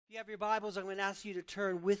If you have your Bibles, I'm going to ask you to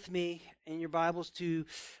turn with me in your Bibles to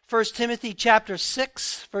 1 Timothy chapter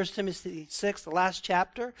 6. 1 Timothy 6, the last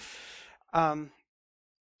chapter of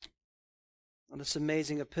this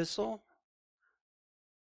amazing epistle.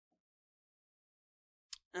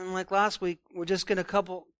 And like last week, we're just going to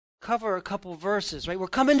cover a couple verses, right? We're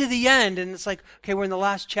coming to the end, and it's like, okay, we're in the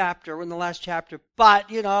last chapter,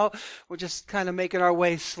 but, we're just kind of making our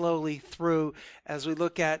way slowly through as we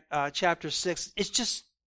look at chapter 6. It's just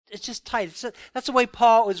tight. That's the way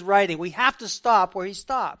Paul is writing. We have to stop where he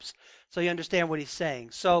stops so you understand what he's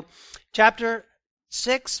saying. So chapter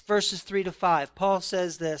 6, verses 3 to 5, Paul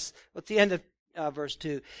says this at the end of verse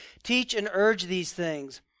 2. Teach and urge these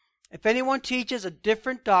things. If anyone teaches a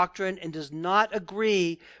different doctrine and does not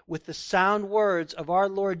agree with the sound words of our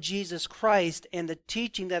Lord Jesus Christ and the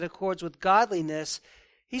teaching that accords with godliness,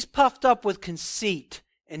 he's puffed up with conceit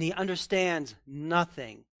and he understands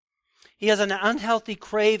nothing. He has an unhealthy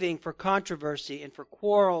craving for controversy and for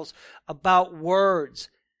quarrels about words,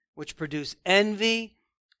 which produce envy,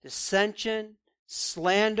 dissension,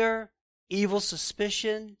 slander, evil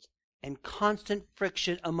suspicion, and constant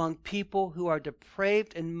friction among people who are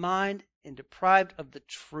depraved in mind and deprived of the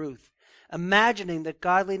truth, imagining that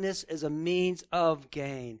godliness is a means of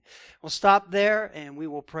gain. We'll stop there and we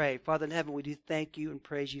will pray. Father in heaven, we do thank you and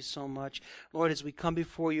praise you so much. Lord, as we come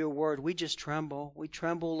before your word, we just tremble. We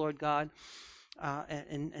tremble, Lord God,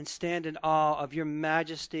 and stand in awe of your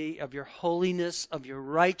majesty, of your holiness, of your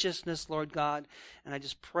righteousness, Lord God. And I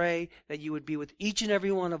just pray that you would be with each and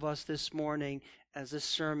every one of us this morning as this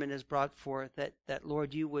sermon is brought forth, that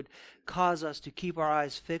Lord, you would cause us to keep our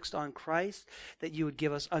eyes fixed on Christ, that you would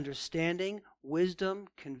give us understanding, wisdom,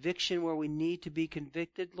 conviction where we need to be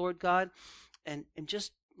convicted, Lord God, and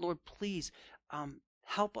just, Lord, please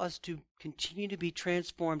help us to continue to be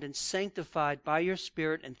transformed and sanctified by your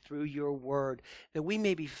Spirit and through your word, that we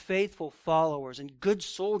may be faithful followers and good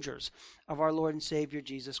soldiers of our Lord and Savior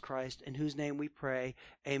Jesus Christ, in whose name we pray,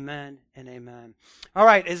 amen and amen. All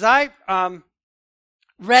right, as I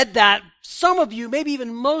read that, some of you, maybe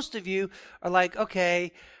even most of you, are like,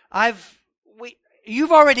 okay,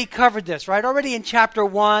 you've already covered this, right? Already in chapter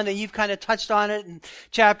 1, and you've kind of touched on it in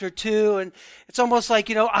chapter 2, and it's almost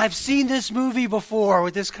like, I've seen this movie before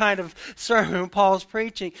with this kind of sermon Paul's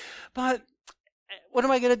preaching. But what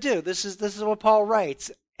am I going to do? This is what Paul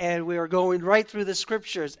writes, and we are going right through the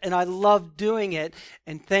scriptures, and I love doing it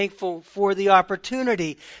and thankful for the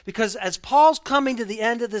opportunity, because as Paul's coming to the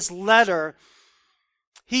end of this letter,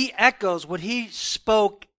 he echoes what he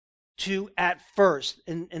spoke to at first,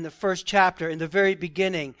 in the first chapter, in the very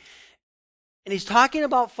beginning. And he's talking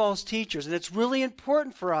about false teachers, and it's really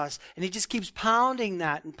important for us. And he just keeps pounding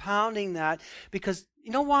that, because,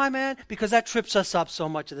 you know why, man? Because that trips us up so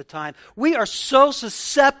much of the time. We are so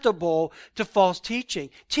susceptible to false teaching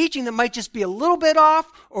that might just be a little bit off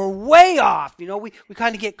or way off. We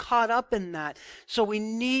kind of get caught up in that. So we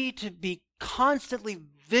need to be constantly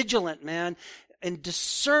vigilant, man, and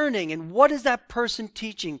discerning, and what is that person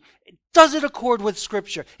teaching? Does it accord with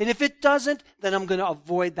Scripture? And if it doesn't, then I'm going to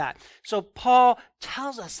avoid that. So Paul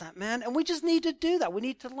tells us that, man, and we just need to do that. We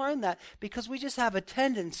need to learn that, because we just have a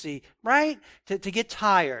tendency, right, to get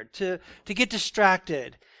tired, to get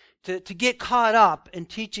distracted, to get caught up in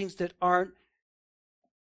teachings that aren't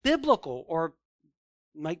biblical, or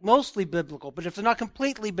like mostly biblical. But if they're not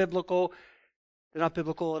completely biblical, they're not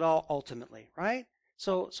biblical at all ultimately, right?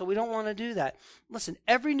 So we don't want to do that. Listen,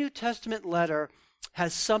 every New Testament letter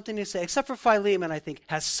has something to say, except for Philemon, I think,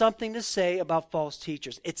 has something to say about false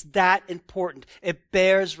teachers. It's that important. It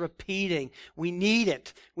bears repeating. We need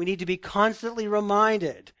it. We need to be constantly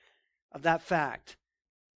reminded of that fact,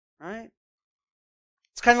 right?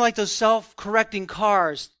 It's kind of like those self-correcting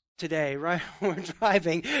cars today, right? When we're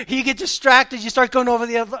driving, you get distracted, you start going over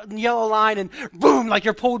the yellow line, and boom, like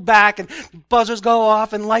you're pulled back, and buzzers go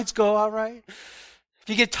off, and lights go out, right? If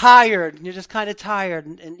you get tired, and you're just kind of tired,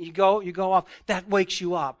 and you go off, that wakes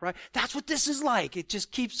you up, right? That's what this is like. It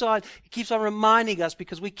just keeps on reminding us,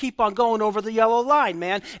 because we keep on going over the yellow line,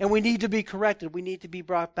 man, and we need to be corrected. We need to be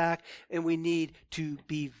brought back, and we need to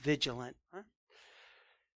be vigilant. Huh?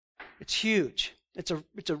 It's huge. It's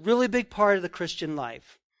a really big part of the Christian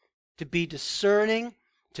life, to be discerning,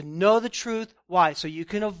 to know the truth. Why? So you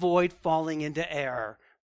can avoid falling into error.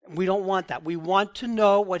 We don't want that. We want to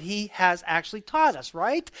know what he has actually taught us,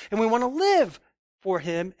 right? And we want to live for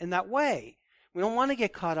him in that way. We don't want to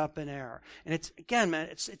get caught up in error. And it's, again, man,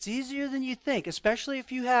 it's easier than you think, especially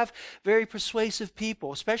if you have very persuasive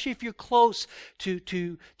people, especially if you're close to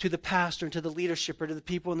the pastor and to the leadership or to the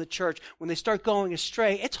people in the church. When they start going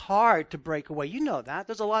astray, it's hard to break away. You know that.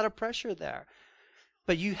 There's a lot of pressure there.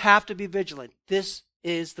 But you have to be vigilant. This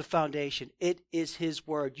is the foundation. It is his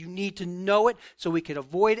word. You need to know it so we can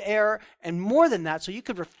avoid error, and more than that, so you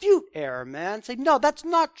can refute error, man. Say, no, that's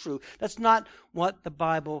not true. That's not what the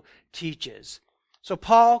Bible teaches. So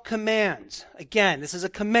Paul commands. Again, this is a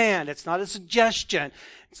command. It's not a suggestion.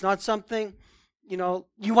 It's not something, you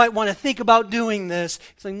might want to think about doing this.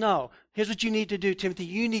 He's like, no, here's what you need to do, Timothy.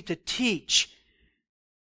 You need to teach.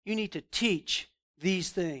 You need to teach these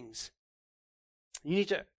things. You need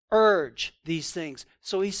to urge these things.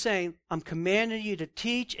 So he's saying, I'm commanding you to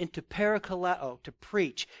teach and to parakaleo, to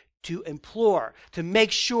preach, to implore, to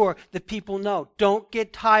make sure that people know. Don't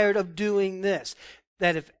get tired of doing this.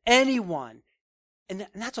 That if anyone, and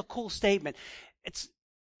that's a cool statement,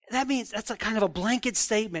 that means that's a kind of a blanket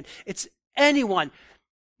statement. It's anyone,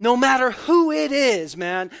 no matter who it is,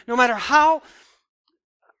 man, no matter how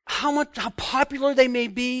popular they may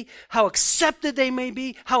be, how accepted they may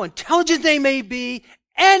be, how intelligent they may be,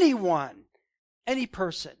 anyone, any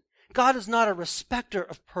person. God is not a respecter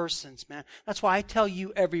of persons, man. That's why I tell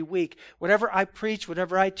you every week, whatever I preach,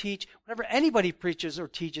 whatever I teach, whatever anybody preaches or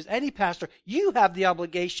teaches, any pastor, you have the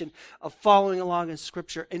obligation of following along in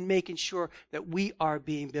Scripture and making sure that we are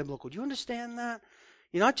being biblical. Do you understand that?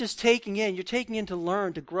 You're not just taking in, you're taking in to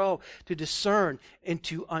learn, to grow, to discern, and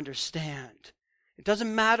to understand. It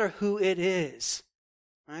doesn't matter who it is,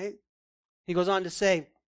 right? He goes on to say,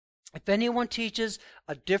 if anyone teaches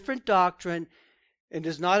a different doctrine and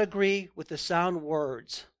does not agree with the sound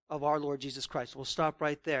words of our Lord Jesus Christ, we'll stop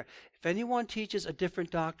right there. If anyone teaches a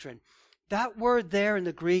different doctrine, that word there in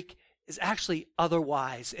the Greek is actually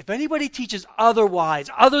otherwise. If anybody teaches otherwise,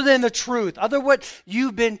 other than the truth, other what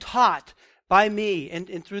you've been taught by me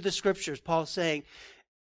and through the Scriptures, Paul's saying,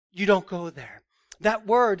 you don't go there. That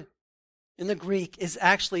word in the Greek is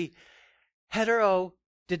actually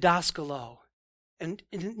heterodidaskalo. And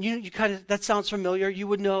you kind of, that sounds familiar. You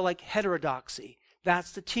would know like heterodoxy.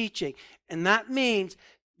 That's the teaching. And that means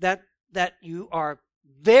that you are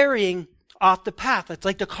varying off the path. It's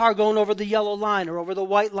like the car going over the yellow line or over the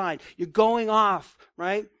white line. You're going off,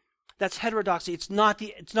 right? That's heterodoxy. It's not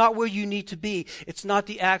where you need to be. It's not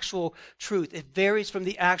the actual truth. It varies from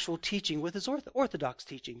the actual teaching with its orthodox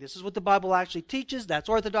teaching. This is what the Bible actually teaches. That's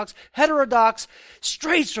orthodox. Heterodox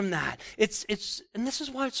strays from that. And this is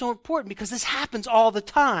why it's so important, because this happens all the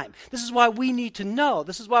time. This is why we need to know.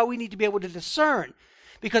 This is why we need to be able to discern.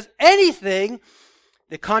 Because anything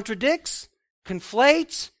that contradicts,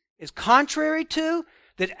 conflates, is contrary to,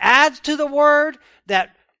 that adds to the word,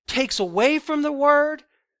 that takes away from the word,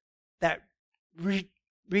 that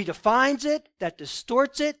redefines it, that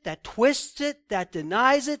distorts it, that twists it, that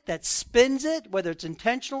denies it, that spins it, whether it's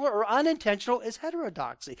intentional or unintentional, is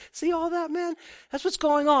heterodoxy. See all that, man? That's what's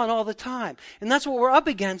going on all the time. And that's what we're up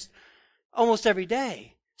against almost every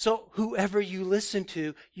day. So whoever you listen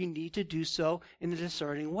to, you need to do so in a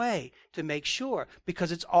discerning way to make sure,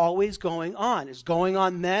 because it's always going on. It's going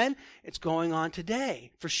on then, it's going on today,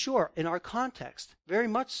 for sure, in our context, very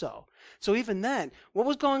much so. So even then, what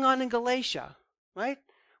was going on in Galatia, right?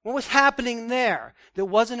 What was happening there that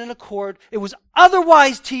wasn't in accord? It was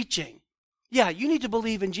otherwise teaching. Yeah, you need to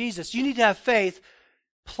believe in Jesus. You need to have faith,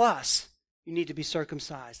 plus you need to be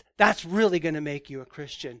circumcised. That's really going to make you a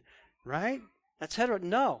Christian, right? That's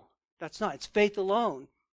no, that's not. It's faith alone,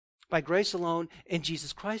 by grace alone, in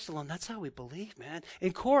Jesus Christ alone. That's how we believe, man.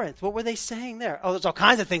 In Corinth, what were they saying there? Oh, there's all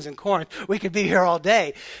kinds of things in Corinth. We could be here all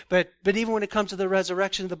day. But even when it comes to the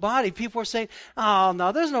resurrection of the body, people are saying, oh,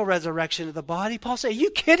 no, there's no resurrection of the body. Paul said, are you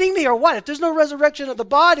kidding me or what? If there's no resurrection of the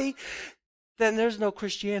body, then there's no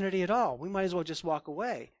Christianity at all. We might as well just walk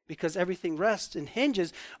away, because everything rests and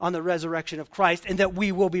hinges on the resurrection of Christ, and that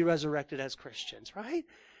we will be resurrected as Christians, right?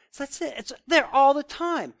 So that's it. It's there all the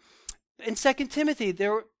time. In 2 Timothy,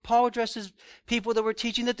 Paul addresses people that were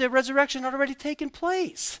teaching that their resurrection had already taken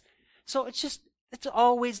place. So it's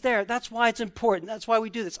always there. That's why it's important. That's why we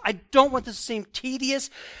do this. I don't want this to seem tedious.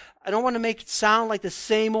 I don't want to make it sound like the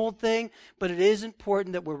same old thing, but it is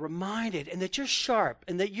important that we're reminded, and that you're sharp,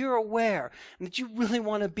 and that you're aware, and that you really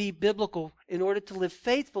want to be biblical in order to live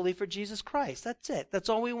faithfully for Jesus Christ. That's it. That's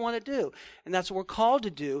all we want to do. And that's what we're called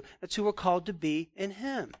to do. That's who we're called to be in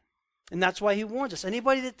Him. And that's why He warns us.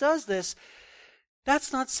 Anybody that does this,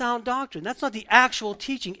 that's not sound doctrine. That's not the actual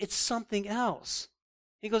teaching. It's something else.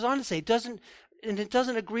 He goes on to say, it doesn't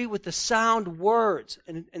agree with the sound words.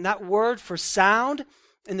 And that word for sound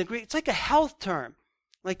in the Greek, it's like a health term.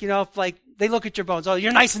 Like, if they look at your bones, oh,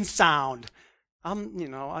 you're nice and sound.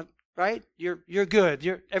 Right? You're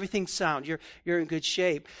good. Everything's sound. You're in good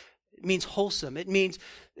shape. It means wholesome. It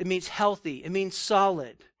means healthy. It means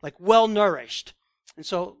solid, like well nourished.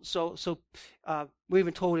 And we're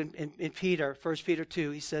even told in Peter, 1 Peter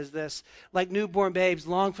 2, he says this, like newborn babes,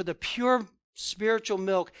 long for the pure spiritual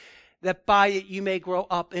milk, that by it you may grow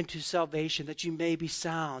up into salvation, that you may be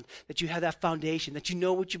sound, that you have that foundation, that you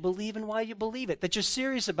know what you believe and why you believe it, that you're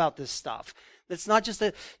serious about this stuff. That's not just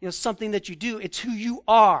something that you do, it's who you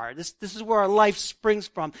are. This is where our life springs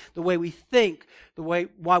from, the way we think, why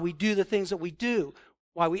we do the things that we do,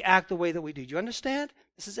 why we act the way that we do. Do you understand?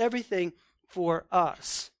 This is everything for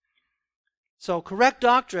us. So correct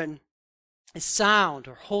doctrine is sound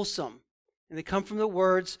or wholesome. And they come from the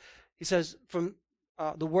words, he says, from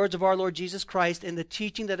the words of our Lord Jesus Christ and the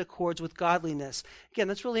teaching that accords with godliness. Again,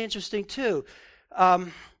 that's really interesting too.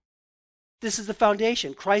 This is the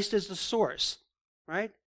foundation. Christ is the source,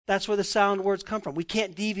 right? That's where the sound words come from. We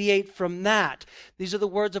can't deviate from that. These are the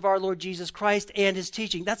words of our Lord Jesus Christ and his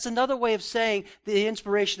teaching. That's another way of saying the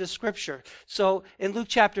inspiration of Scripture. So in Luke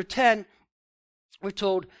chapter 10, we're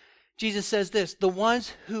told, Jesus says this, the one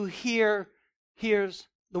who hears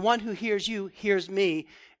you hears me,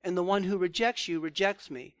 and the one who rejects you rejects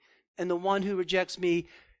me, and the one who rejects me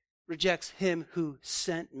rejects him who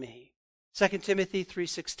sent me. 2 Timothy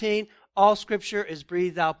 3:16, all Scripture is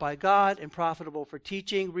breathed out by God and profitable for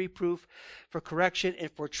teaching, reproof, for correction, and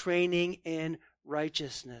for training in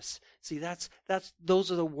righteousness. See,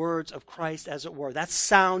 those are the words of Christ, as it were. That's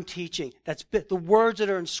sound teaching. That's the words that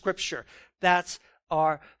are in Scripture. That's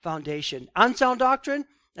our foundation. Unsound doctrine,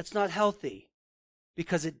 that's not healthy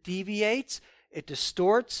because it deviates, it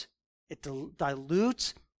distorts, it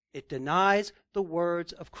dilutes, it denies the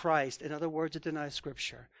words of Christ. In other words, it denies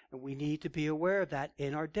Scripture. And we need to be aware of that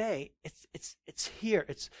in our day. It's here.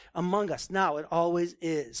 It's among us now. It always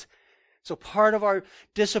is. So part of our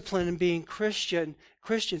discipline in being Christians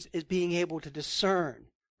is being able to discern,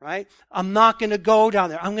 right? I'm not going to go down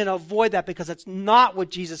there. I'm going to avoid that because that's not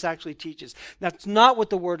what Jesus actually teaches. That's not what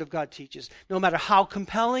the Word of God teaches. No matter how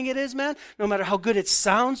compelling it is, man, no matter how good it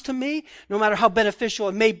sounds to me, no matter how beneficial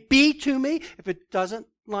it may be to me, if it doesn't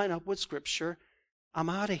line up with Scripture, I'm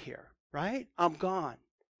out of here, right? I'm gone.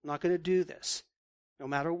 I'm not going to do this, no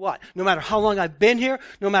matter what. No matter how long I've been here,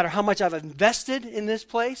 no matter how much I've invested in this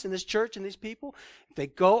place, in this church, in these people, if they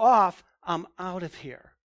go off, I'm out of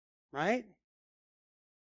here, right?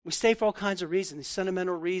 We stay for all kinds of reasons, these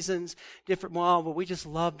sentimental reasons, different, well, we just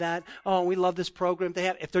love that. Oh, we love this program they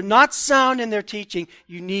have. If they're not sound in their teaching,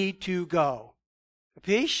 you need to go.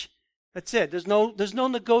 Capiche? That's it. There's no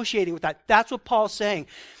negotiating with that. That's what Paul's saying.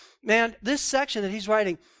 Man, this section that he's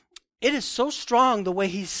writing, it is so strong the way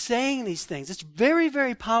he's saying these things. It's very,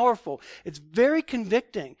 very powerful. It's very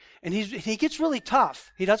convicting. And he gets really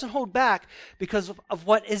tough. He doesn't hold back because of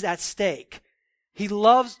what is at stake. He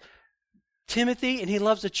loves Timothy and he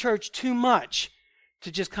loves the church too much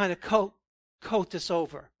to just kind of coat this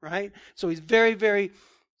over, right? So he's very, very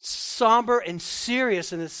somber and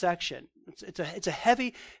serious in this section. It's a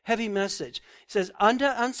heavy, heavy message. He says,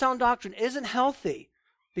 unsound doctrine isn't healthy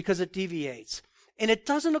because it deviates. And it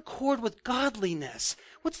doesn't accord with godliness.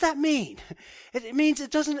 What's that mean? It means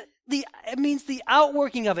it means the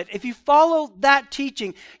outworking of it. If you follow that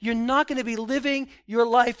teaching, you're not going to be living your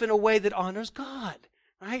life in a way that honors God.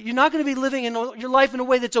 Right? You're not going to be living your life in a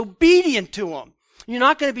way that's obedient to Him. You're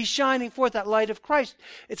not going to be shining forth that light of Christ.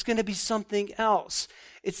 It's going to be something else.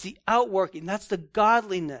 It's the outworking. That's the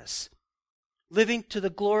godliness. Living to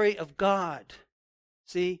the glory of God.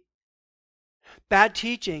 See? Bad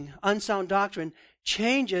teaching, unsound doctrine,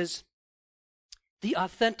 changes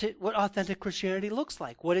what authentic Christianity looks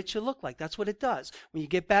like, what it should look like. That's what it does. When you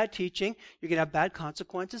get bad teaching, you're going to have bad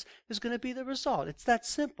consequences. There's going to be the result. It's that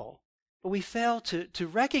simple. But we fail to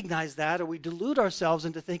recognize that, or we delude ourselves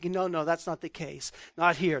into thinking, no, that's not the case.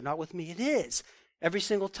 Not here, not with me. It is. Every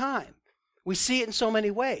single time. We see it in so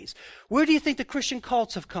many ways. Where do you think the Christian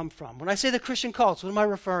cults have come from? When I say the Christian cults, what am I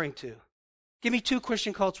referring to? Give me 2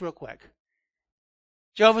 Christian cults real quick.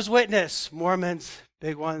 Jehovah's Witness, Mormons,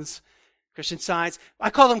 big ones, Christian Science. I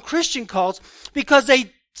call them Christian cults because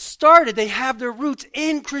they have their roots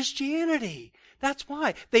in Christianity. That's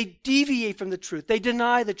why. They deviate from the truth. They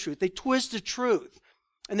deny the truth. They twist the truth.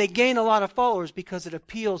 And they gain a lot of followers because it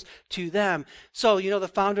appeals to them. So, the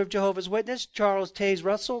founder of Jehovah's Witness, Charles Taze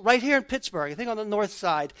Russell, right here in Pittsburgh, I think on the north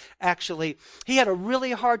side, actually, he had a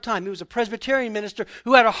really hard time. He was a Presbyterian minister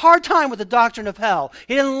who had a hard time with the doctrine of hell.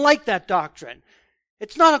 He didn't like that doctrine.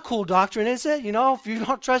 It's not a cool doctrine, is it? If you're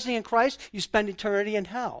not trusting in Christ, you spend eternity in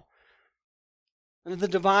hell. Under the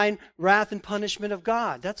divine wrath and punishment of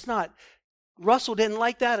God. Russell didn't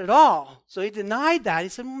like that at all. So he denied that. He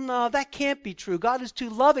said, no, that can't be true. God is too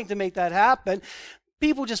loving to make that happen.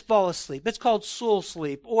 People just fall asleep. It's called soul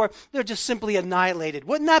sleep, or they're just simply annihilated.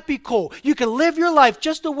 Wouldn't that be cool? You can live your life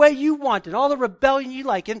just the way you want and all the rebellion you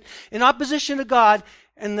like in opposition to God,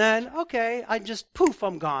 and then, okay,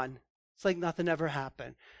 I'm gone. It's like nothing ever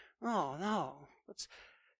happened. Oh, no.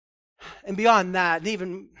 And beyond that, and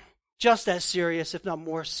even just as serious, if not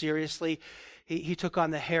more seriously, he took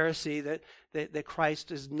on the heresy that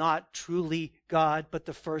Christ is not truly God, but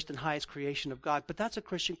the first and highest creation of God. But that's a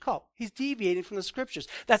Christian cult. He's deviating from the Scriptures.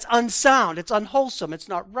 That's unsound. It's unwholesome. It's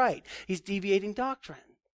not right. He's deviating doctrine,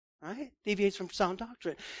 right? Deviates from sound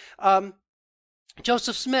doctrine.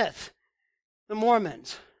 Joseph Smith, the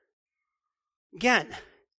Mormons. Again,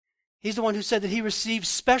 he's the one who said that he received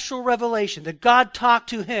special revelation, that God talked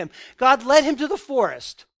to him. God led him to the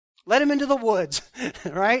forest. Let him into the woods,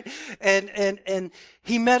 right? And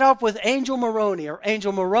he met up with Angel Moroni, or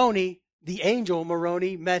Angel Moroni, the angel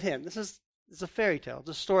Moroni met him. This is a fairy tale, it's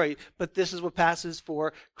a story, but this is what passes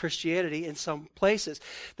for Christianity in some places.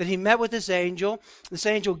 That he met with this angel. This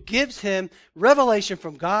angel gives him revelation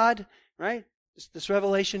from God, right? This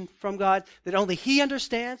revelation from God that only he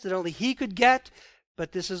understands, that only he could get,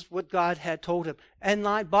 but this is what God had told him. And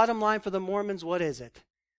bottom line for the Mormons, what is it?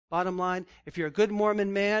 Bottom line, if you're a good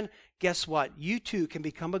Mormon man, guess what? You too can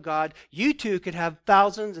become a god. You too could have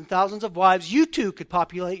thousands and thousands of wives. You too could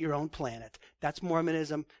populate your own planet. That's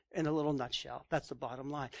Mormonism in a little nutshell. That's the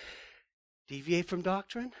bottom line. Deviate from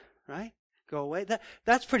doctrine, right? Go away.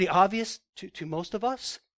 That's pretty obvious to most of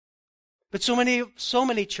us. But so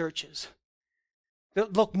many churches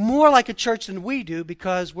that look more like a church than we do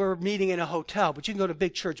because we're meeting in a hotel. But you can go to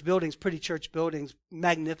big church buildings, pretty church buildings,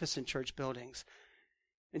 magnificent church buildings,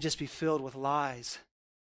 and just be filled with lies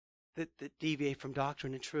that deviate from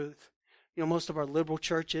doctrine and truth. You know, most of our liberal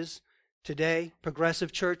churches today,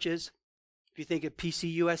 progressive churches, if you think of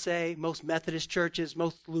PCUSA, most Methodist churches,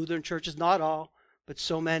 most Lutheran churches, not all, but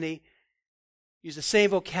so many, use the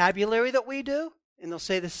same vocabulary that we do, and they'll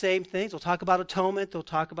say the same things. They'll talk about atonement, they'll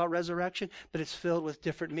talk about resurrection, but it's filled with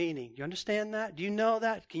different meaning. You understand that? Do you know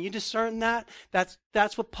that? Can you discern that?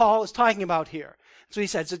 That's what Paul is talking about here. So he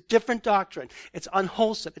said, it's a different doctrine. It's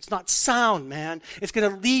unwholesome. It's not sound, man. It's going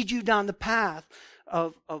to lead you down the path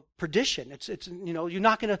of perdition. It's you're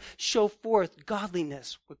not going to show forth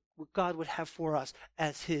godliness, what God would have for us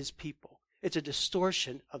as his people. It's a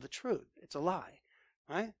distortion of the truth. It's a lie,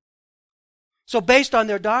 right? So based on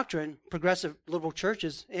their doctrine, progressive liberal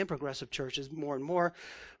churches and progressive churches, more and more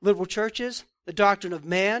liberal churches, the doctrine of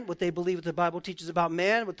man, what they believe what the Bible teaches about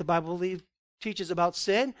man, what the Bible teaches about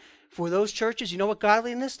sin, for those churches, you know what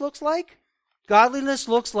godliness looks like? Godliness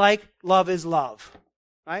looks like love is love,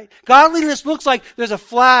 right? Godliness looks like there's a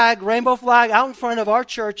flag, rainbow flag out in front of our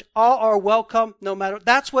church. All are welcome, no matter.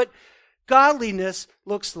 That's what godliness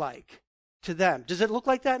looks like to them. Does it look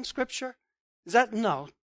like that in Scripture? Is that? No,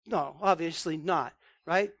 obviously not,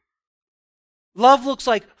 right? Love looks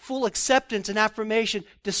like full acceptance and affirmation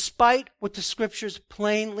despite what the Scriptures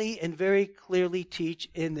plainly and very clearly teach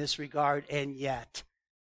in this regard, and yet.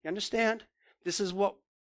 You understand? This is what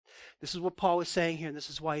Paul is saying here, and this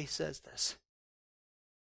is why he says this.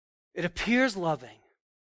 It appears loving,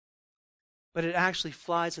 but it actually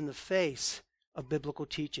flies in the face of biblical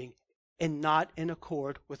teaching and not in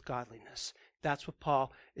accord with godliness. That's what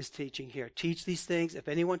Paul is teaching here. Teach these things. If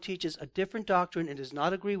anyone teaches a different doctrine and does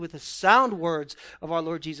not agree with the sound words of our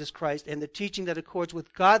Lord Jesus Christ and the teaching that accords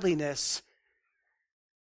with godliness,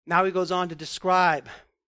 now he goes on to describe.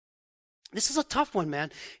 This is a tough one, man.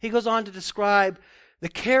 He goes on to describe the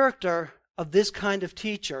character of this kind of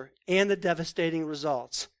teacher and the devastating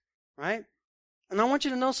results, right? And I want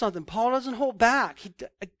you to know something. Paul doesn't hold back.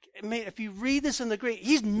 If you read this in the Greek,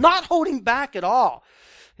 he's not holding back at all.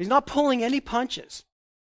 He's not pulling any punches.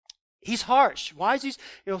 He's harsh. Why is he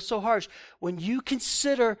so harsh? When you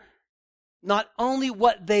consider not only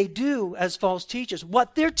what they do as false teachers,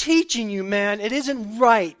 what they're teaching you, man, it isn't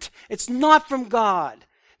right. It's not from God.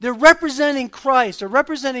 They're representing Christ, they're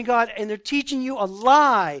representing God, and they're teaching you a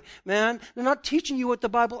lie, man. They're not teaching you what the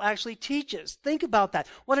Bible actually teaches. Think about that.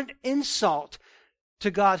 What an insult to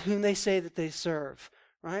God whom they say that they serve,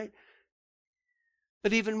 right?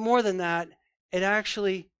 But even more than that,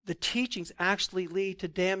 the teachings actually lead to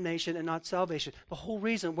damnation and not salvation. The whole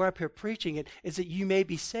reason we're up here preaching it is that you may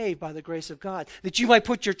be saved by the grace of God, that you might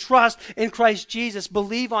put your trust in Christ Jesus,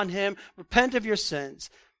 believe on him, repent of your sins,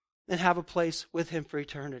 and have a place with him for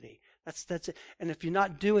eternity. That's it. And if you're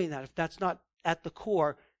not doing that, if that's not at the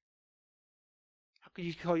core, how can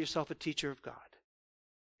you call yourself a teacher of God?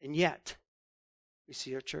 And yet, we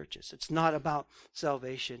see our churches. It's not about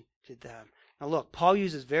salvation to them. Now look, Paul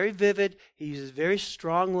uses very vivid, he uses very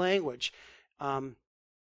strong language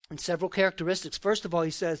and several characteristics. First of all,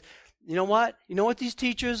 he says, you know what? You know what these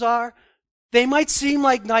teachers are? They might seem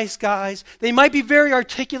like nice guys. They might be very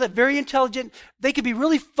articulate, very intelligent. They could be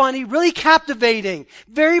really funny, really captivating,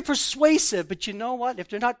 very persuasive. But you know what? If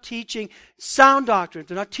they're not teaching sound doctrine, if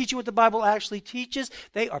they're not teaching what the Bible actually teaches,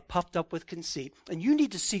 they are puffed up with conceit. And you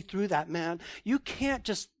need to see through that, man. You can't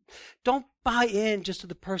just, don't buy in just to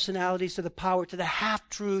the personalities, to the power, to the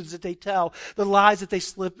half-truths that they tell, the lies that they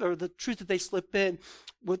slip, or the truth that they slip in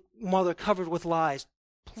while they're covered with lies.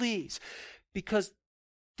 Please. Because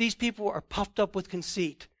these people are puffed up with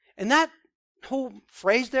conceit. And that whole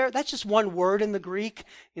phrase there, that's just one word in the Greek.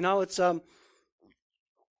 You know, it's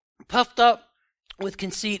puffed up with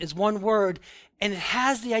conceit is one word, and it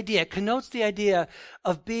has the idea, it connotes the idea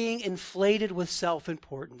of being inflated with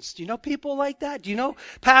self-importance. Do you know people like that? Do you know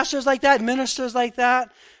pastors like that, ministers like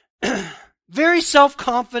that? Very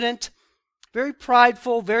self-confident, very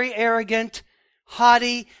prideful, very arrogant,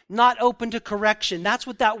 haughty, not open to correction. That's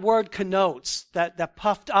what that word connotes, that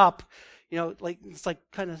puffed up, you know, like it's like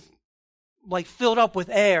kind of like filled up with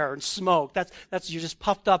air and smoke. That's you're just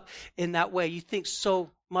puffed up in that way. You think so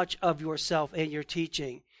much of yourself and your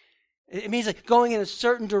teaching. It means like going in a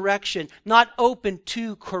certain direction, not open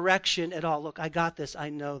to correction at all. Look, I got this. I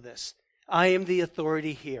know this. I am the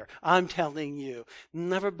authority here. I'm telling you.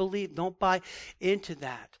 Never believe, don't buy into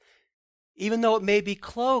that. Even though it may be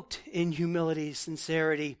cloaked in humility,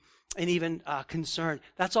 sincerity, and even concern.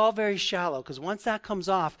 That's all very shallow, because once that comes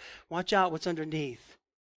off, watch out what's underneath,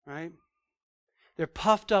 right? They're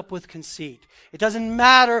puffed up with conceit. It doesn't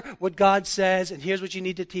matter what God says, and here's what you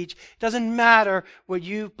need to teach. It doesn't matter what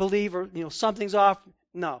you believe or, something's off.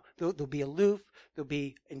 No, they'll be aloof. They'll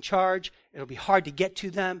be in charge. It'll be hard to get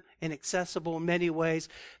to them, inaccessible in many ways.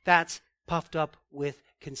 That's puffed up with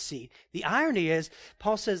conceit. The irony is,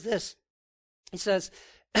 Paul says this. He says,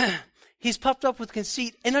 he's puffed up with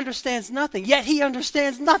conceit and understands nothing, yet he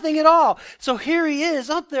understands nothing at all. So here he is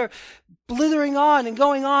up there blithering on and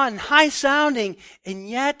going on, high-sounding, and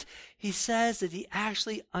yet he says that he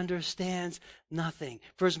actually understands nothing.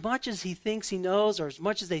 For as much as he thinks he knows, or as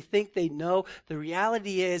much as they think they know, the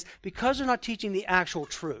reality is, because they're not teaching the actual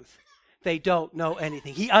truth, they don't know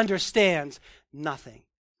anything. He understands nothing.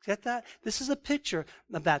 Get that? This is a picture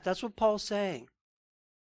of that. That's what Paul's saying.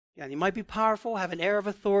 Yeah, he might be powerful, have an air of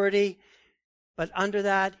authority, but under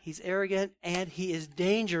that, he's arrogant and he is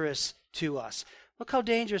dangerous to us. Look how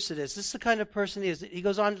dangerous it is. This is the kind of person he is. He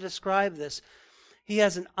goes on to describe this. He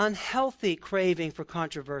has an unhealthy craving for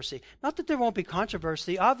controversy. Not that there won't be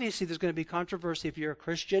controversy. Obviously, there's going to be controversy if you're a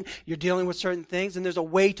Christian. You're dealing with certain things, and there's a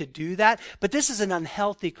way to do that. But this is an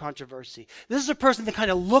unhealthy controversy. This is a person that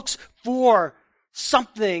kind of looks for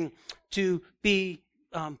something to be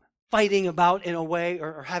fighting about in a way,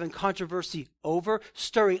 or having controversy over,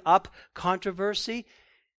 stirring up controversy.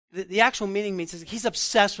 The actual meaning means he's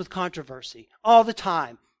obsessed with controversy all the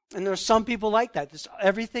time. And there are some people like that. This,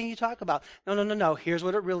 everything you talk about. No. Here's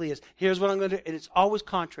what it really is. Here's what I'm going to do. And it's always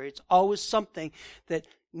contrary. It's always something that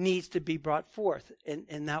needs to be brought forth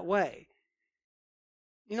in that way.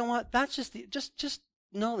 You know what? That's just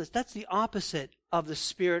know this. That's the opposite of the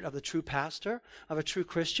spirit of the true pastor, of a true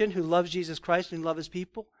Christian who loves Jesus Christ and loves his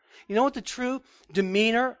people. You know what the true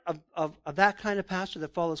demeanor of that kind of pastor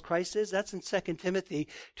that follows Christ is? That's in 2 Timothy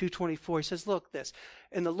 2:24. He says, look this,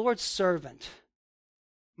 and the Lord's servant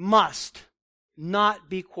must not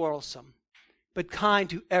be quarrelsome, but kind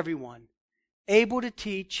to everyone, able to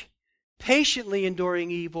teach, patiently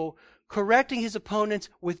enduring evil, correcting his opponents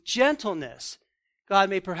with gentleness. God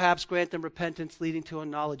may perhaps grant them repentance leading to a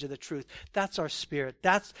knowledge of the truth. That's our spirit.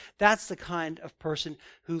 That's the kind of person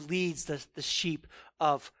who leads the sheep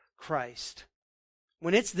of Christ.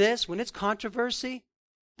 When it's controversy,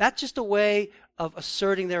 that's just a way of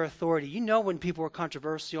asserting their authority. You know when people are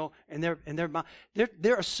controversial and they're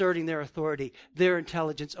asserting their authority, their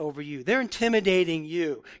intelligence over you. They're intimidating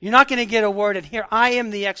you. You're not going to get a word in here. I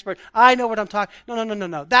am the expert. I know what I'm talking.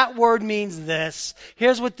 No. That word means this.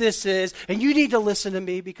 Here's what this is, and you need to listen to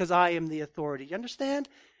me because I am the authority. You understand?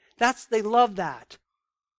 They love that.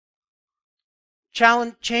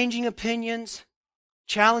 Changing opinions,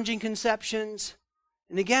 challenging conceptions,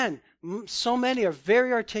 and again, so many are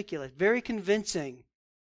very articulate, very convincing,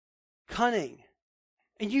 cunning.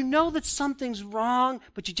 And you know that something's wrong,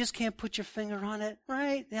 but you just can't put your finger on it,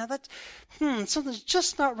 right? Yeah, something's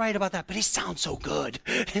just not right about that, but he sounds so good,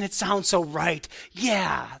 and it sounds so right.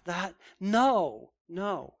 Yeah, no,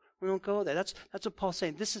 we don't go there. That's what Paul's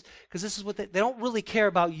saying. This is what they don't really care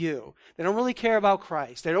about you. They don't really care about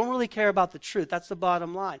Christ. They don't really care about the truth. That's the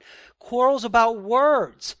bottom line. Quarrels about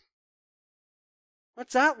words.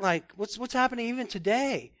 What's that like? What's happening even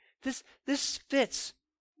today? This fits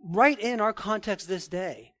right in our context this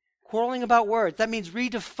day. Quarreling about words. That means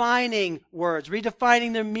redefining words,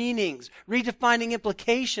 redefining their meanings, redefining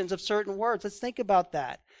implications of certain words. Let's think about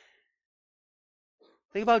that.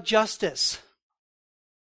 Think about justice,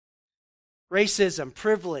 racism,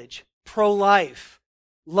 privilege, pro-life,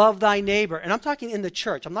 love thy neighbor. And I'm talking in the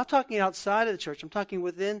church. I'm not talking outside of the church. I'm talking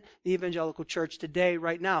within the evangelical church today,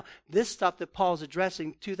 right now. This stuff that Paul's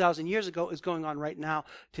addressing 2,000 years ago is going on right now,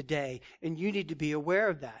 today. And you need to be aware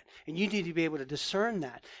of that. And you need to be able to discern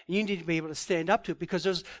that. And you need to be able to stand up to it, because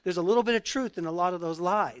there's a little bit of truth in a lot of those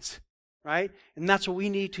lies, right? And that's what we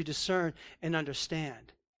need to discern and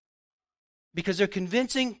understand. Because they're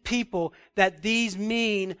convincing people that these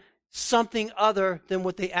mean something other than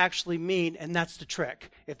what they actually mean, and that's the trick.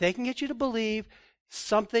 If they can get you to believe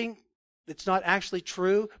something that's not actually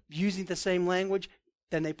true using the same language,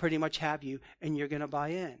 then they pretty much have you, and you're going to buy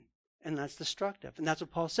in. And that's destructive. And that's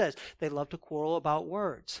what Paul says. They love to quarrel about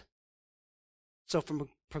words. So from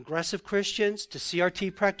progressive Christians to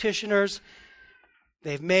CRT practitioners,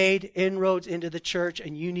 they've made inroads into the church,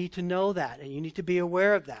 and you need to know that, and you need to be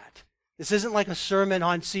aware of that. This isn't like a sermon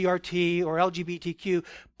on CRT or LGBTQ,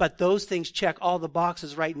 but those things check all the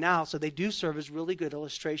boxes right now, so they do serve as really good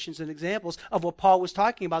illustrations and examples of what Paul was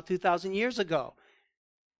talking about 2,000 years ago.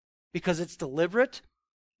 Because it's deliberate.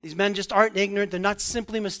 These men just aren't ignorant. They're not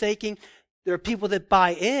simply mistaking. There are people that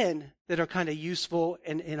buy in that are kind of useful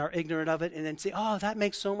and are ignorant of it and then say, oh, that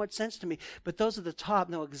makes so much sense to me. But those at the top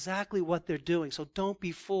know exactly what they're doing. So don't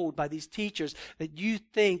be fooled by these teachers that you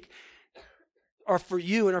think are for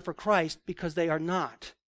you and are for Christ, because they are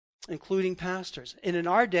not, including pastors. And in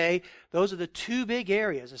our day, those are the two big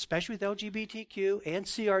areas, especially with LGBTQ and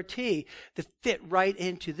CRT, that fit right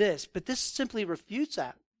into this. But this simply refutes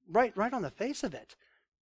that right on the face of it,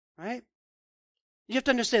 right? You have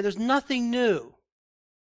to understand, there's nothing new.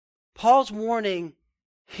 Paul's warning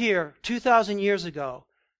here 2,000 years ago,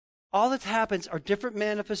 all that happens are different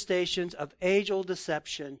manifestations of age-old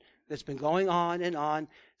deception that's been going on and on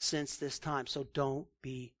since this time. So don't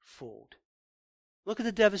be fooled. Look at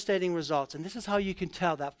the devastating results. And this is how you can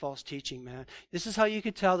tell that false teaching, man. This is how you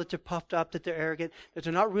can tell that they're puffed up, that they're arrogant, that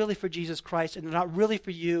they're not really for Jesus Christ, and they're not really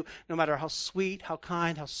for you, no matter how sweet, how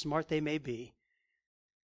kind, how smart they may be.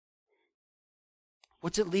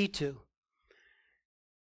 What's it lead to?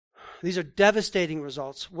 These are devastating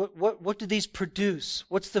results. What do these produce?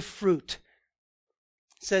 What's the fruit?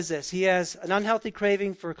 It says this: he has an unhealthy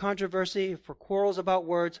craving for controversy, for quarrels about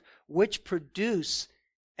words, which produce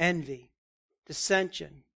envy,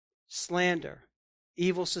 dissension, slander,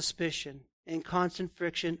 evil suspicion, and constant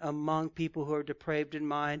friction among people who are depraved in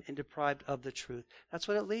mind and deprived of the truth. That's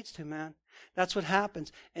what it leads to, man. That's what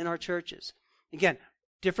happens in our churches. Again,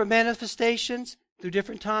 different manifestations through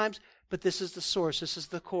different times, but this is the source. This is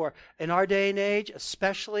the core. In our day and age,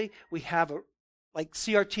 especially, we have like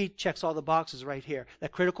CRT checks all the boxes right here.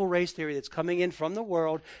 That critical race theory that's coming in from the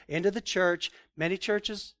world into the church. Many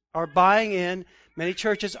churches are buying in. Many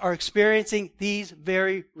churches are experiencing these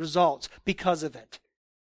very results because of it.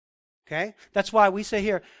 Okay? That's why we say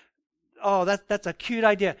here, oh, that's a cute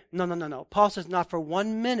idea. No. Paul says not for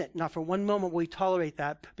 1 minute, not for one moment will we tolerate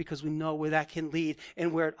that, because we know where that can lead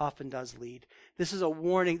and where it often does lead. This is a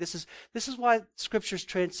warning. This is why Scripture's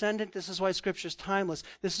transcendent. This is why Scripture's timeless.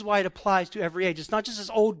 This is why it applies to every age. It's not just this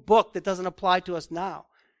old book that doesn't apply to us now.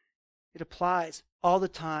 It applies all the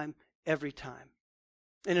time, every time.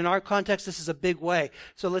 And in our context, this is a big way.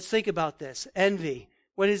 So let's think about this. Envy.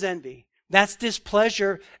 What is envy? That's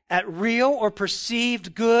displeasure at real or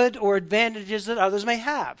perceived good or advantages that others may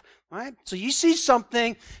have, right? So you see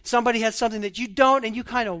something, somebody has something that you don't, and you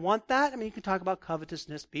kind of want that. I mean, you can talk about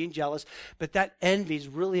covetousness, being jealous, but that envy is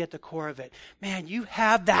really at the core of it. Man, you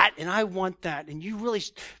have that, and I want that, and you really,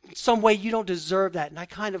 some way you don't deserve that.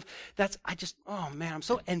 And oh man, I'm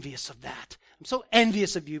so envious of that. I'm so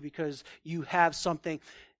envious of you because you have something,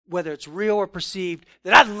 whether it's real or perceived,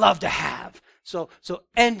 that I'd love to have. So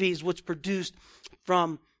envy is what's produced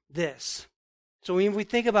from this. So when we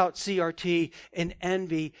think about CRT and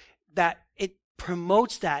envy, that it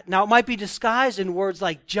promotes that. Now, it might be disguised in words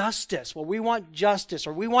like justice. Well, we want justice,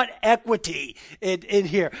 or we want equity in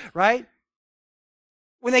here, right?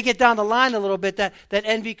 When they get down the line a little bit, that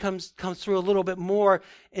envy comes through a little bit more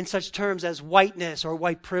in such terms as whiteness or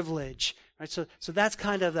white privilege, right? So that's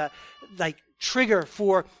kind of the trigger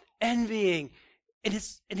for envying, and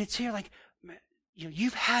it's here like,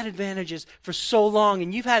 you've had advantages for so long,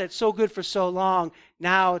 and you've had it so good for so long.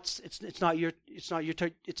 Now it's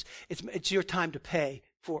your time to pay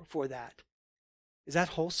for that. Is that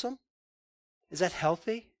wholesome? Is that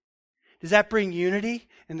healthy? Does that bring unity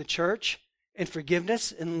in the church? In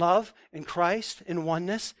forgiveness, in love, in Christ, in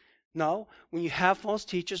oneness? No. When you have false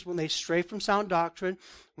teachers, when they stray from sound doctrine,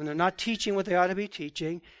 when they're not teaching what they ought to be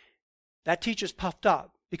teaching, that teacher's puffed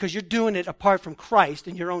up because you're doing it apart from Christ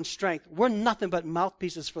in your own strength. We're nothing but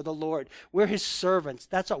mouthpieces for the Lord. We're His servants.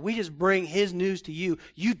 That's all. We just bring His news to you.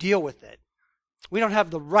 You deal with it. We don't have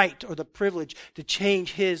the right or the privilege to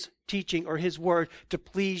change His teaching or His word to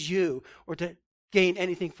please you or to gain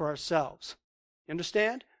anything for ourselves. You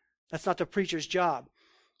understand? That's not the preacher's job.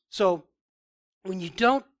 So when you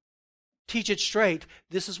don't teach it straight,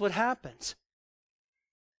 this is what happens.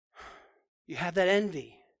 You have that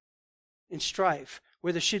envy and strife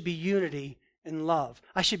where there should be unity and love.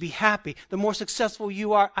 I should be happy. The more successful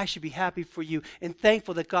you are, I should be happy for you and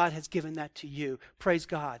thankful that God has given that to you. Praise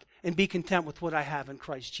God. And be content with what I have in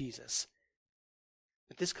Christ Jesus.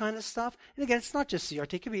 But this kind of stuff, and again, it's not just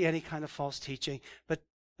CRT. It could be any kind of false teaching. But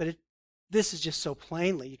this is just so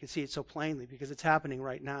plainly, you can see it so plainly because it's happening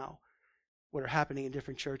right now. What are happening in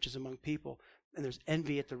different churches among people. And there's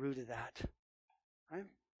envy at the root of that. Right?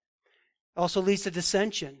 Also leads to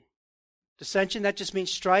dissension. Dissension, that just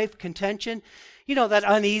means strife, contention. You know, that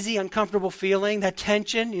uneasy, uncomfortable feeling, that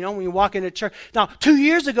tension, when you walk into church. Now, 2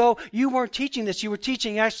 years ago, you weren't teaching this. You were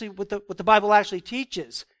teaching actually what the Bible actually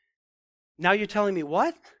teaches. Now you're telling me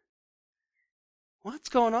what? What's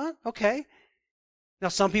going on? Okay. Now,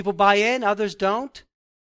 some people buy in, others don't.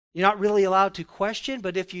 You're not really allowed to question,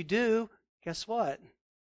 but if you do, guess what?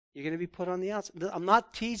 You're going to be put on the outside. I'm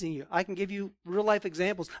not teasing you. I can give you real-life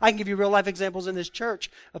examples. I can give you real-life examples in this church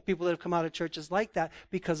of people that have come out of churches like that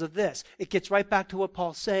because of this. It gets right back to what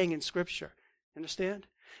Paul's saying in Scripture. Understand?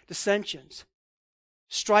 Dissensions.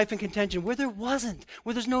 Strife and contention where there wasn't,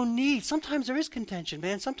 where there's no need. Sometimes there is contention,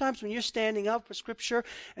 man. Sometimes when you're standing up for Scripture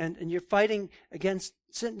and you're fighting against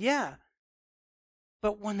sin, yeah.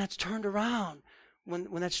 But when that's turned around, when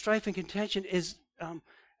that strife and contention is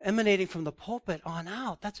emanating from the pulpit on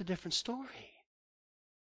out, that's a different story.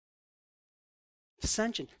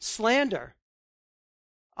 Dissension. Slander.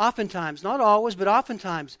 Oftentimes, not always, but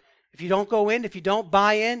oftentimes, if you don't go in, if you don't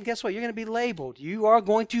buy in, guess what? You're going to be labeled. You are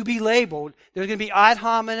going to be labeled. There's going to be ad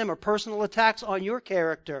hominem or personal attacks on your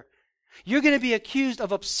character. You're going to be accused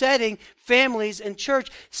of upsetting families and church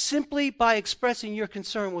simply by expressing your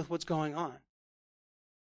concern with what's going on.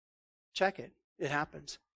 Check it. It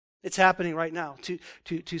happens. It's happening right now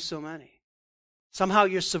to so many. Somehow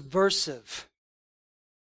you're subversive.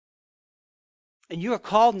 And you are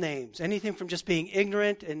called names. Anything from just being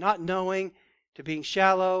ignorant and not knowing to being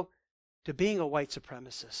shallow to being a white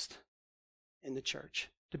supremacist in the church,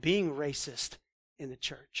 to being racist in the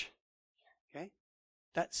church. Okay?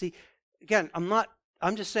 Again,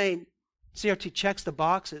 I'm just saying CRT checks the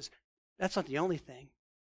boxes. That's not the only thing.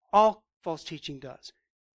 All false teaching does.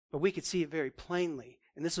 But we could see it very plainly.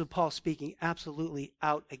 And this is what Paul's speaking absolutely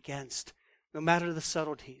out against, no matter the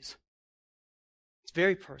subtleties. It's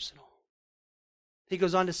very personal. He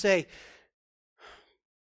goes on to say,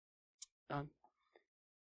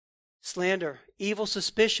 slander, evil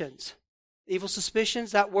suspicions. Evil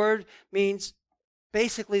suspicions, that word means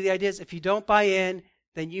basically the idea is if you don't buy in,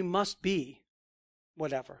 then you must be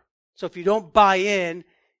whatever. So if you don't buy in,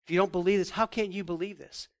 if you don't believe this, how can't you believe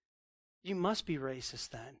this? You must be racist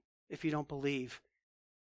then if you don't believe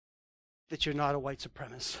that you're not a white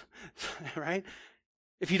supremacist, right?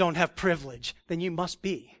 If you don't have privilege, then you must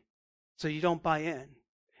be. So you don't buy in.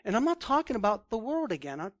 And I'm not talking about the world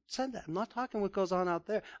again. I said that. I'm not talking what goes on out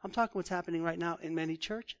there. I'm talking what's happening right now in many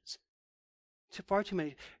churches. Far too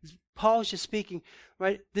many. Paul is just speaking,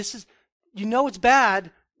 right? This is, it's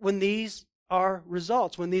bad when these are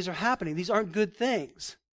results, when these are happening. These aren't good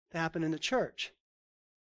things that happen in the church.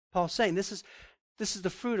 Paul's saying this is the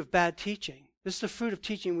fruit of bad teaching. This is the fruit of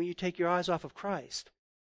teaching when you take your eyes off of Christ.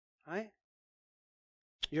 Right?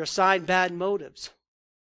 You're assigned bad motives.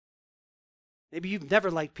 Maybe you've never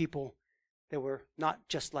liked people that were not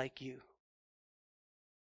just like you.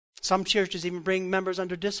 Some churches even bring members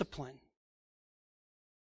under discipline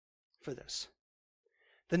for this.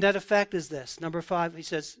 The net effect is this. Number 5, he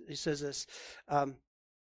says this.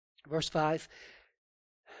 Verse 5.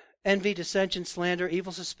 Envy, dissension, slander,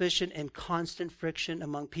 evil suspicion, and constant friction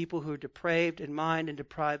among people who are depraved in mind and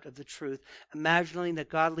deprived of the truth, imagining that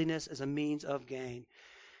godliness is a means of gain.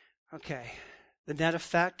 Okay, the net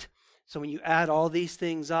effect. So when you add all these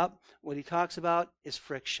things up, what he talks about is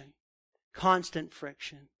friction, constant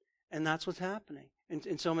friction. And that's what's happening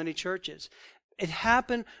in so many churches. It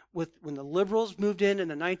happened when the liberals moved in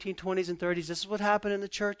the 1920s and 30s. This is what happened in the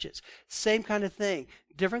churches. Same kind of thing,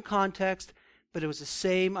 different context, but it was the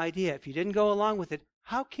same idea. If you didn't go along with it,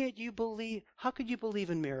 how could you believe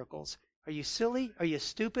in miracles Are you silly? Are you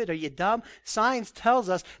stupid? Are you dumb? Science tells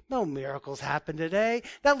us no miracles happen today.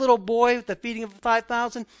 That little boy with the feeding of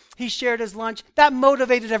 5,000, he shared his lunch. That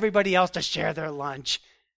motivated everybody else to share their lunch.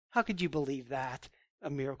 How could you believe that a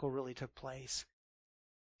miracle really took place?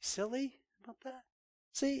 Silly about that?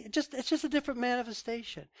 See, it's just a different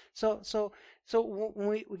manifestation. So when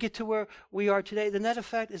we get to where we are today, the net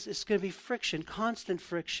effect is it's going to be friction, constant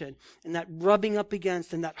friction, and that rubbing up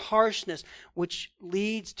against and that harshness, which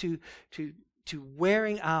leads to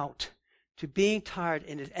wearing out, to being tired,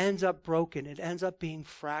 and it ends up broken. It ends up being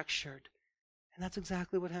fractured. And that's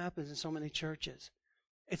exactly what happens in so many churches.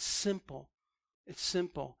 It's simple. It's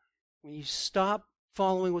simple. When you stop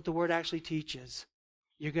following what the Word actually teaches,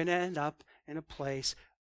 you're going to end up in a place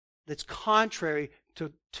that's contrary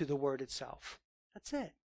to the Word itself. That's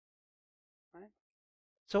it. Right?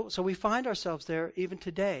 So we find ourselves there even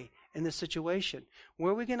today in this situation.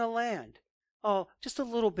 Where are we going to land? Oh, just a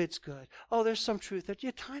little bit's good. Oh, there's some truth there. Yeah,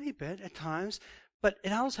 a tiny bit at times. But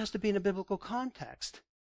it always has to be in a biblical context.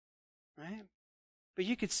 Right? But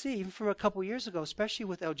you could see, even from a couple years ago, especially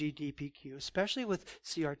with LGBTQ, especially with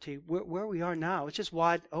CRT, where we are now, it's just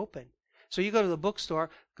wide open. So you go to the bookstore,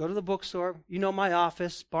 you know my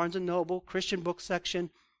office, Barnes & Noble, Christian book section.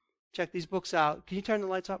 Check these books out. Can you turn the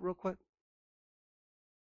lights up real quick?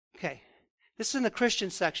 Okay. This is in the Christian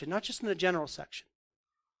section, not just in the general section.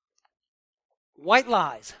 White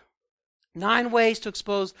lies. 9 ways to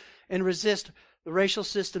expose and resist the racial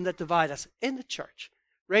system that divide us in the church.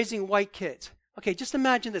 Raising white kids. Okay, just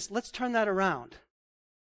imagine this. Let's turn that around.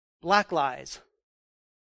 Black lies.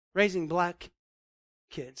 Raising black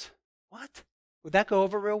kids. What? Would that go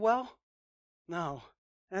over real well? No.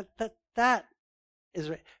 That is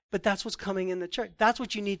right. But that's what's coming in the church. That's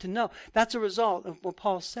what you need to know. That's a result of what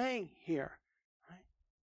Paul's saying here. Right?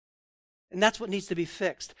 And that's what needs to be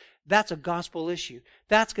fixed. That's a gospel issue.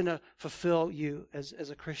 That's going to fulfill you as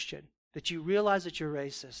a Christian. That you realize that you're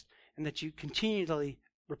racist and that you continually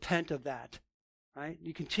repent of that. Right?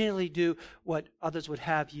 You continually do what others would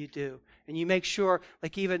have you do. And you make sure,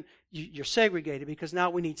 like even you're segregated because now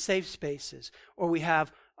we need safe spaces. Or we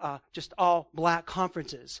have just all black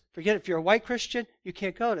conferences. Forget if you're a white Christian, you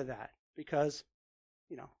can't go to that because,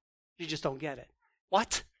 you just don't get it.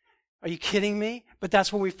 What? Are you kidding me? But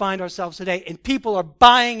that's where we find ourselves today. And people are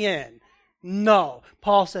buying in. No.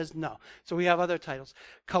 Paul says no. So we have other titles.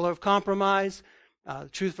 Color of Compromise,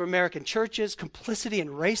 Truth for American Churches, Complicity in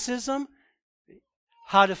Racism,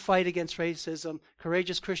 How to Fight Against Racism,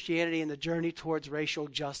 Courageous Christianity, and the Journey Towards Racial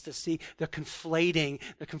Justice. See, they're conflating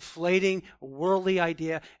a worldly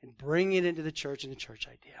idea and bringing it into the church and the church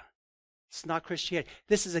idea. It's not Christianity.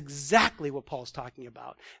 This is exactly what Paul's talking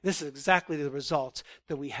about. This is exactly the results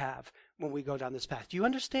that we have when we go down this path. Do you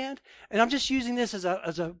understand? And I'm just using this as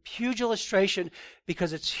a huge illustration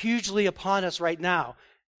because it's hugely upon us right now.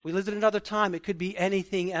 We lived in another time. It could be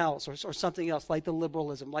anything else or something else like the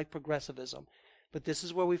liberalism, like progressivism. But this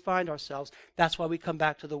is where we find ourselves. That's why we come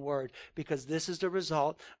back to the Word, because this is the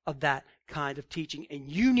result of that kind of teaching.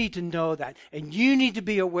 And you need to know that, and you need to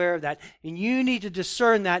be aware of that, and you need to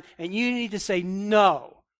discern that, and you need to say,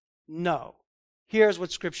 no. Here's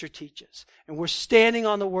what Scripture teaches. And we're standing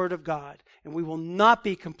on the Word of God, and we will not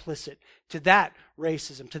be complicit to that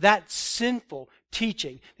racism, to that sinful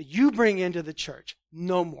teaching that you bring into the church.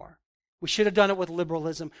 No more. We should have done it with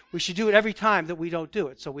liberalism. We should do it every time that we don't do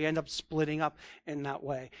it. So we end up splitting up in that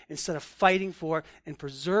way instead of fighting for and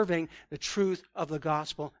preserving the truth of the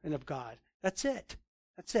gospel and of God. That's it.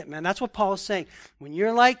 That's it, man. That's what Paul is saying. When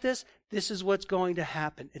you're like this is what's going to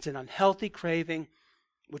happen. It's an unhealthy craving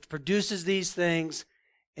which produces these things,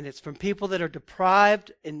 and it's from people that are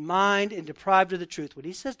deprived in mind and deprived of the truth. When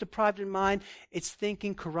he says deprived in mind, it's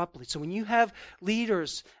thinking corruptly. So when you have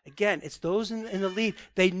leaders, again, it's those in the lead,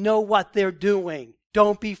 they know what they're doing.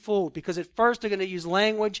 Don't be fooled, because at first they're going to use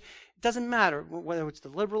language. It doesn't matter whether it's the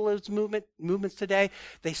liberalism movements today.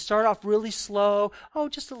 They start off really slow. Oh,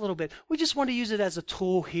 just a little bit. We just want to use it as a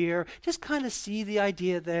tool here. Just kind of see the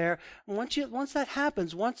idea there. And once that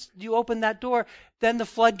happens, once you open that door, then the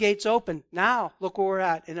floodgates open. Now, look where we're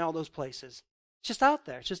at in all those places. It's just out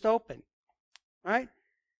there. It's just open. Right?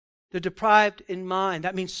 They're deprived in mind.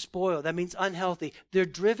 That means spoiled. That means unhealthy. They're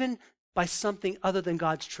driven by something other than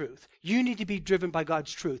God's truth. You need to be driven by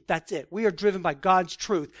God's truth. That's it. We are driven by God's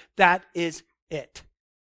truth. That is it.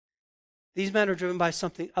 These men are driven by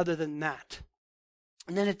something other than that.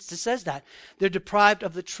 And then it says that they're deprived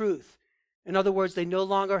of the truth. In other words, they no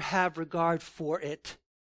longer have regard for it.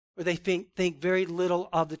 or they think very little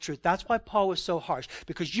of the truth. That's why Paul was so harsh,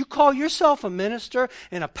 because you call yourself a minister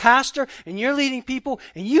and a pastor, and you're leading people,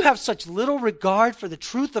 and you have such little regard for the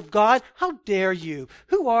truth of God. How dare you?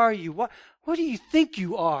 Who are you? What do you think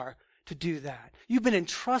you are to do that? You've been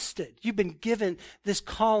entrusted. You've been given this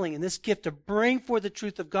calling and this gift to bring forth the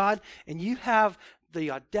truth of God, and you have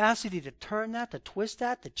the audacity to turn that, to twist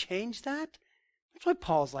that, to change that. That's why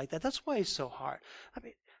Paul's like that. That's why he's so hard. I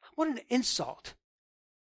mean, what an insult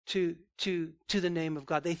to the name of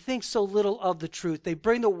God. They think so little of the truth. They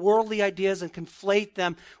bring the worldly ideas and conflate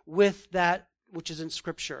them with that which is in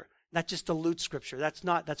Scripture. That just dilutes Scripture. That's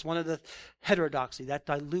one of the heterodoxy. That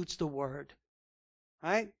dilutes the Word.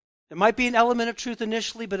 Right? There might be an element of truth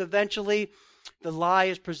initially, but eventually the lie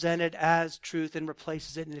is presented as truth and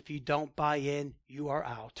replaces it. And if you don't buy in, you are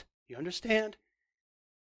out. You understand?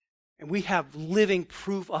 And we have living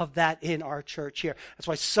proof of that in our church here. That's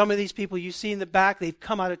why some of these people you see in the back, they've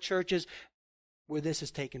come out of churches where this has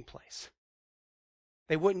taken place.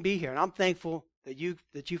 They wouldn't be here. And I'm thankful that you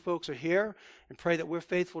folks are here, and pray that we're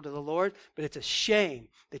faithful to the Lord. But it's a shame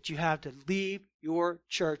that you have to leave your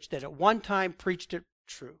church that at one time preached it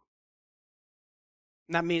true.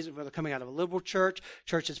 And that means whether coming out of a liberal church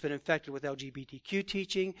that's been infected with LGBTQ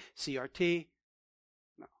teaching, CRT.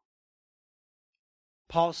 No.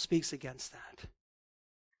 Paul speaks against that.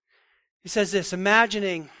 He says this,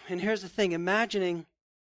 imagining, and here's the thing, imagining,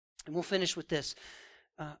 and we'll finish with this,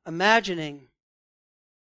 imagining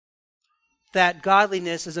that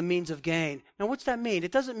godliness is a means of gain. Now, what's that mean?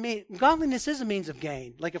 It doesn't mean, godliness is a means of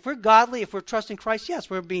gain. Like if we're godly, if we're trusting Christ, yes,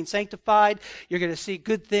 we're being sanctified. You're going to see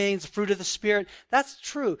good things, the fruit of the Spirit. That's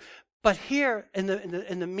true. But here, in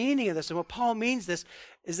the meaning of this, and what Paul means this,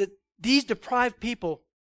 is that these deprived people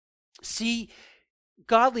see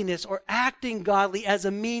godliness or acting godly as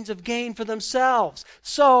a means of gain for themselves.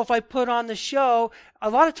 So if I put on the show, a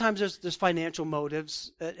lot of times there's financial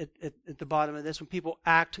motives at the bottom of this when people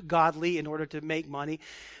act godly in order to make money.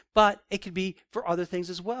 But it could be for other things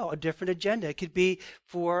as well, a different agenda. It could be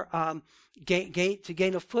for to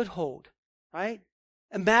gain a foothold, right?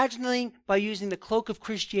 Imagining by using the cloak of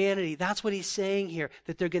Christianity, that's what he's saying here,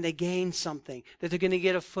 that they're going to gain something, that they're going to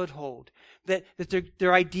get a foothold, that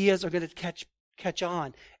their ideas are going to catch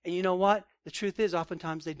on. And you know what? The truth is,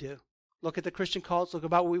 oftentimes they do. Look at the Christian cults. Look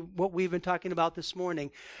about what we've been talking about this morning.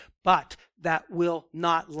 But that will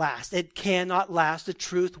not last. It cannot last. The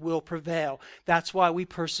truth will prevail. That's why we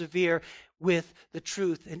persevere with the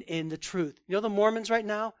truth and in the truth. You know, the Mormons right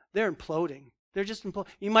now, they're imploding. They're just imploding.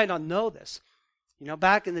 You might not know this. You know,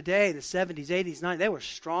 back in the day, the 70s, 80s, 90s, they were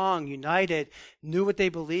strong, united, knew what they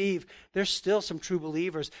believed. There's still some true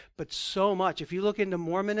believers, but so much. If you look into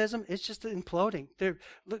Mormonism, it's just imploding.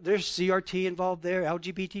 There's CRT involved there,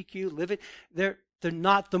 LGBTQ, living. They're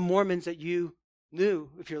not the Mormons that you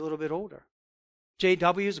knew if you're a little bit older.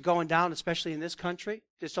 JWs are going down, especially in this country.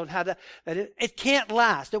 Just don't have that. It can't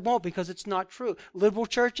last. It won't, because it's not true. Liberal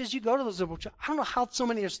churches, you go to those liberal churches. I don't know how so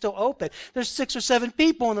many are still open. There's 6 or 7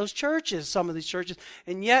 people in those churches, some of these churches,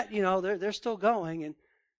 and yet, you know, they're still going and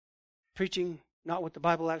preaching not what the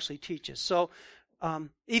Bible actually teaches. So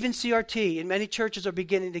even CRT, and many churches are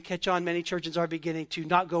beginning to catch on. Many churches are beginning to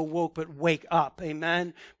not go woke, but wake up.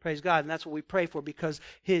 Amen? Praise God. And that's what we pray for, because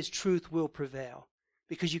His truth will prevail.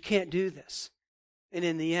 Because you can't do this. And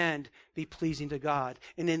in the end, be pleasing to God.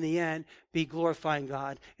 And in the end, be glorifying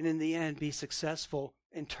God. And in the end, be successful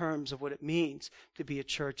in terms of what it means to be a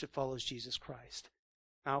church that follows Jesus Christ.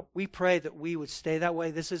 Now, we pray that we would stay that way.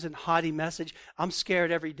 This isn't a haughty message. I'm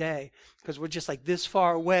scared every day because we're just like this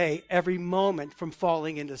far away every moment from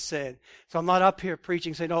falling into sin. So I'm not up here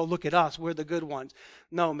preaching saying, oh, look at us, we're the good ones.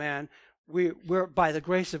 No, man, we're by the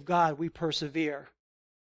grace of God, we persevere.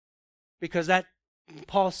 Because that,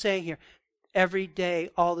 Paul's saying here, every day,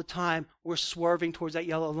 all the time, we're swerving towards that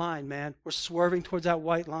yellow line, man. We're swerving towards that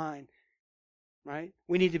white line, right?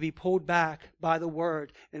 We need to be pulled back by the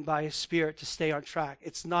Word and by His Spirit to stay on track.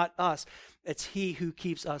 It's not us. It's He who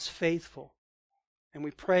keeps us faithful. And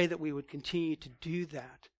we pray that we would continue to do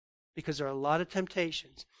that, because there are a lot of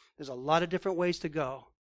temptations. There's a lot of different ways to go.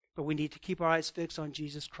 But we need to keep our eyes fixed on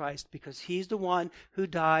Jesus Christ, because He's the one who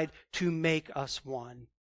died to make us one.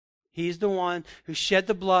 He's the one who shed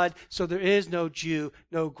the blood, so there is no Jew,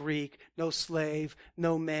 no Greek, no slave,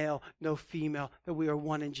 no male, no female, that we are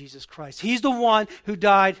one in Jesus Christ. He's the one who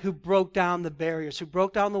died, who broke down the barriers, who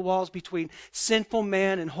broke down the walls between sinful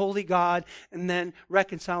man and holy God, and then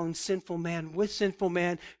reconciling sinful man with sinful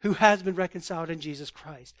man who has been reconciled in Jesus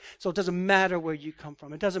Christ. So it doesn't matter where you come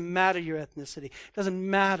from. It doesn't matter your ethnicity. It doesn't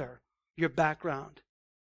matter your background.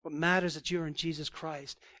 What matters is that you're in Jesus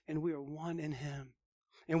Christ, and we are one in Him.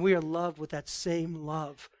 And we are loved with that same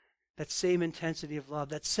love that same intensity of love,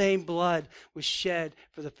 that same blood was shed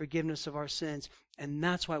for the forgiveness of our sins. And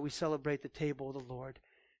that's why we celebrate the table of the Lord,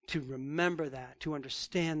 to remember that, to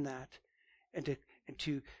understand that, and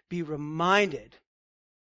to be reminded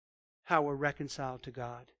how we're reconciled to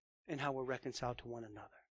God and how we're reconciled to one another.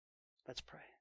 Let's pray.